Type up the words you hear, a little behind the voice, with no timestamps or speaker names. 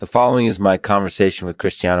The following is my conversation with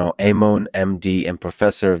Cristiano Amon, MD, and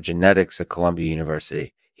Professor of Genetics at Columbia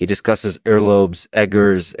University. He discusses earlobes,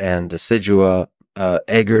 eggers, and decidua.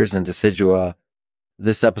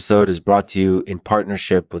 This episode is brought to you in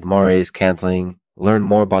partnership with Moray's Cantling. Learn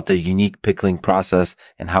more about the unique pickling process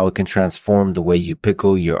and how it can transform the way you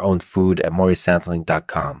pickle your own food at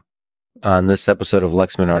morayscantling.com. On this episode of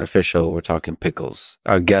Lexman Artificial, we're talking pickles.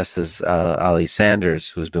 Our guest is Ali Sanders,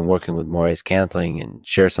 who's been working with Moray's Cantling and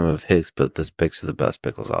share some of his picks of the best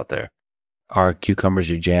pickles out there. Are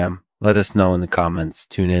cucumbers your jam? Let us know in the comments.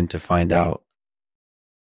 Tune in to find out.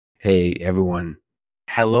 Hey, everyone.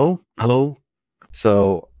 Hello?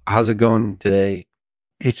 So, how's it going today?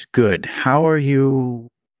 It's good. How are you?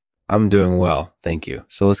 I'm doing well, thank you.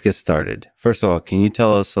 So let's get started. First of all, can you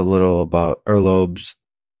tell us a little about earlobes?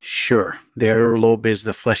 Sure. The earlobe is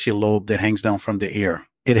the fleshy lobe that hangs down from the ear.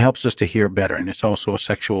 It helps us to hear better, and it's also a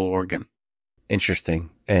sexual organ. Interesting.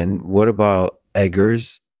 And what about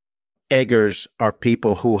eggers? Eggers are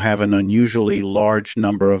people who have an unusually large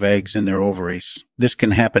number of eggs in their ovaries. This can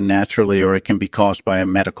happen naturally, or it can be caused by a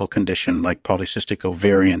medical condition like polycystic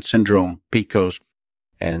ovarian syndrome, PCOS.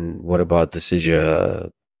 And what about decidua?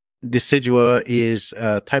 Decidua is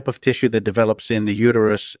a type of tissue that develops in the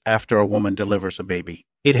uterus after a woman delivers a baby.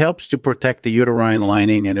 It helps to protect the uterine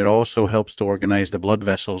lining, and it also helps to organize the blood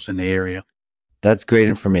vessels in the area. That's great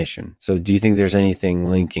information. So do you think there's anything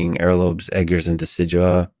linking earlobes, eggers, and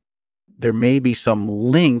decidua? There may be some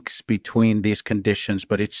links between these conditions,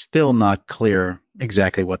 but it's still not clear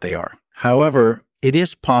exactly what they are. However, it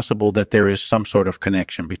is possible that there is some sort of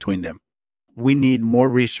connection between them. We need more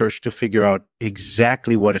research to figure out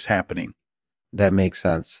exactly what is happening. That makes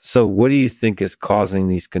sense. So what do you think is causing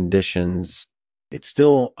these conditions? It's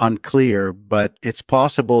still unclear, but it's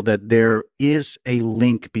possible that there is a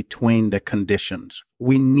link between the conditions.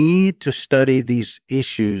 We need to study these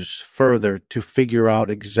issues further to figure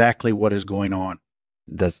out exactly what is going on.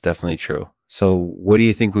 That's definitely true. So what do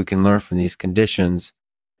you think we can learn from these conditions?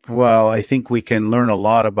 Well, I think we can learn a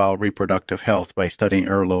lot about reproductive health by studying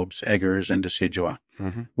earlobes, eggers, and decidua.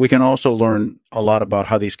 Mm-hmm. We can also learn a lot about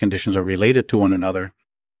how these conditions are related to one another.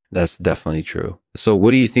 That's definitely true. So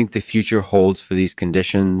what do you think the future holds for these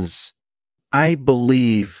conditions? I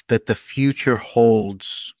believe that the future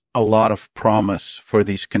holds a lot of promise for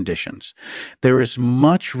these conditions. There is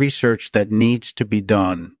much research that needs to be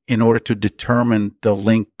done in order to determine the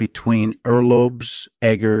link between earlobes,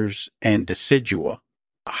 eggers, and decidua.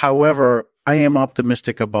 However, I am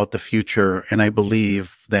optimistic about the future, and I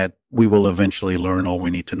believe that we will eventually learn all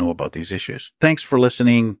we need to know about these issues. Thanks for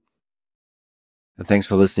listening. And thanks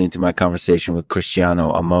for listening to my conversation with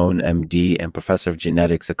Cristiano Amon, MD, and Professor of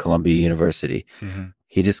Genetics at Columbia University. Mm-hmm.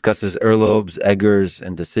 He discusses earlobes, eggers,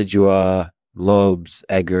 and decidua, lobes,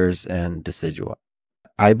 eggers, and decidua.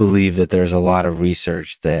 I believe that there's a lot of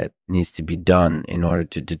research that needs to be done in order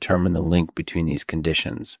to determine the link between these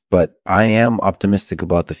conditions. But I am optimistic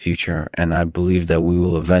about the future, and I believe that we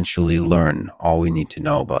will eventually learn all we need to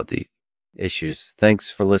know about the issues.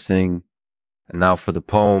 Thanks for listening. And now for the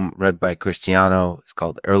poem read by Cristiano. It's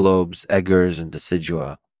called Earlobes, Eggers, and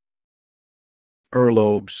Decidua.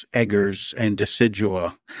 Earlobes, eggers, and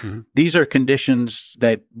decidua. Mm-hmm. These are conditions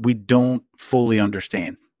that we don't fully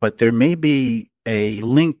understand, but there may be a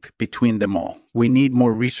link between them all. We need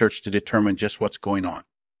more research to determine just what's going on.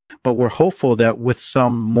 But we're hopeful that with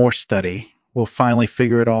some more study, we'll finally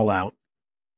figure it all out